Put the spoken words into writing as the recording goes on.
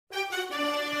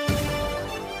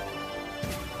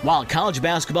While college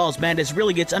basketball's madness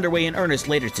really gets underway in earnest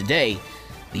later today,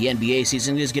 the NBA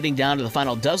season is getting down to the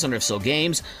final dozen or so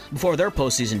games before their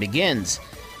postseason begins,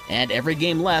 and every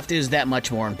game left is that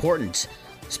much more important,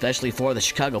 especially for the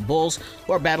Chicago Bulls,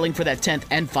 who are battling for that 10th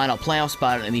and final playoff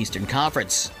spot in the Eastern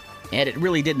Conference. And it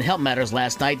really didn't help matters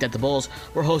last night that the Bulls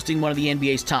were hosting one of the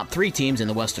NBA's top 3 teams in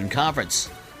the Western Conference,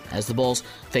 as the Bulls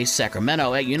faced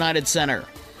Sacramento at United Center.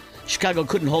 Chicago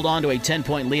couldn't hold on to a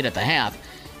 10-point lead at the half,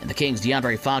 and the Kings'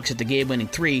 De'Aaron Fox hit the game-winning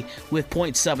 3 with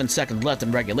 0.7 seconds left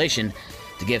in regulation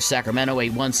to give Sacramento a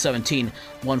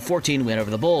 117-114 win over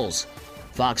the Bulls.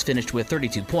 Fox finished with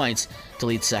 32 points to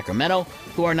lead Sacramento,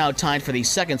 who are now tied for the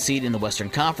 2nd seed in the Western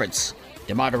Conference.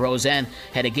 DeMar DeRozan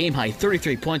had a game-high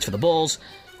 33 points for the Bulls,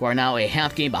 who are now a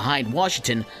half game behind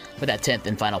Washington for that 10th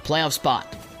and final playoff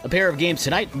spot. A pair of games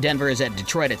tonight: Denver is at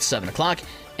Detroit at 7 o'clock,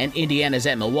 and Indiana is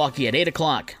at Milwaukee at 8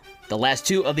 o'clock. The last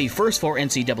 2 of the first 4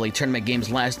 NCAA tournament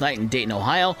games last night in Dayton,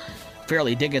 Ohio.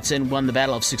 Fairleigh Dickinson won the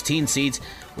Battle of 16 seeds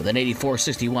with an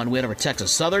 84-61 win over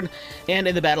Texas Southern, and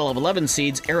in the Battle of 11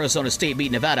 seeds, Arizona State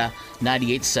beat Nevada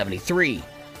 98-73.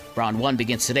 Round 1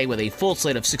 begins today with a full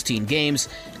slate of 16 games,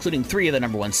 including 3 of the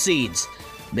number 1 seeds.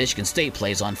 Michigan State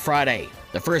plays on Friday.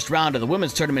 The first round of the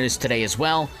women's tournament is today as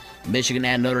well. Michigan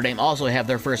and Notre Dame also have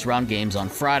their first round games on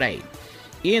Friday.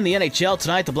 In the NHL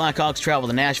tonight, the Blackhawks travel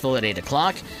to Nashville at 8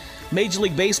 o'clock. Major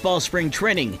League Baseball spring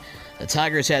training. The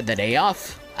Tigers had the day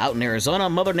off. Out in Arizona,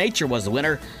 Mother Nature was the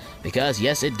winner because,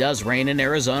 yes, it does rain in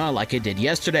Arizona like it did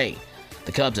yesterday.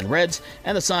 The Cubs and Reds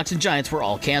and the Sox and Giants were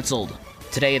all canceled.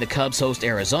 Today, the Cubs host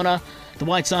Arizona. The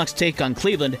White Sox take on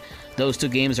Cleveland. Those 2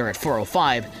 games are at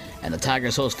 4:05, and the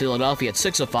Tigers host Philadelphia at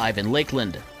 6:05 in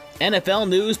Lakeland. NFL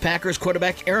news: Packers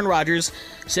quarterback Aaron Rodgers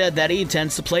said that he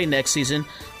intends to play next season,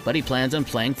 but he plans on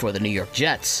playing for the New York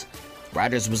Jets.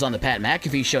 Rodgers was on the Pat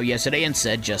McAfee show yesterday and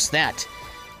said just that.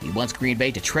 He wants Green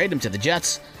Bay to trade him to the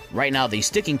Jets. Right now, the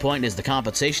sticking point is the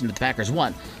compensation that the Packers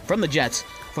want from the Jets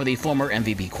for the former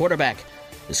MVP quarterback,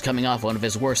 who's coming off one of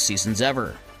his worst seasons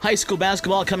ever. High school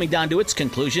basketball coming down to its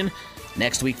conclusion.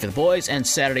 Next week for the boys and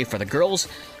Saturday for the girls.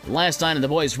 Last night in the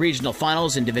boys' regional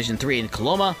finals in Division III in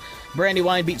Coloma,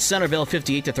 Brandywine beat Centerville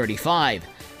 58-35.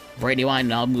 Brandywine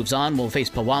now moves on, will face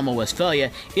Pewamo, Westphalia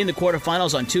in the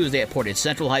quarterfinals on Tuesday at Portage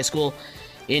Central High School.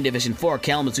 In Division IV,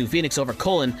 Kalamazoo Phoenix over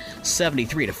Colon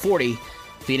 73-40.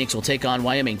 Phoenix will take on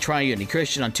Wyoming Tri-Unity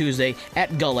Christian on Tuesday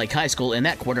at Gull Lake High School in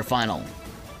that quarterfinal.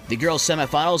 The girls'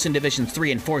 semifinals in Divisions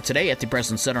 3 and 4 today at the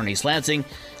Preston Center in East Lansing.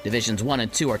 Divisions 1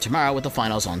 and 2 are tomorrow with the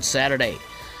finals on Saturday.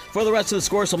 For the rest of the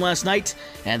scores from last night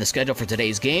and the schedule for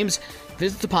today's games,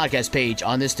 visit the podcast page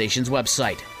on this station's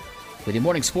website. With your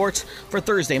morning sports for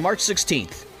Thursday, March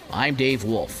 16th, I'm Dave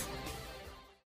Wolf.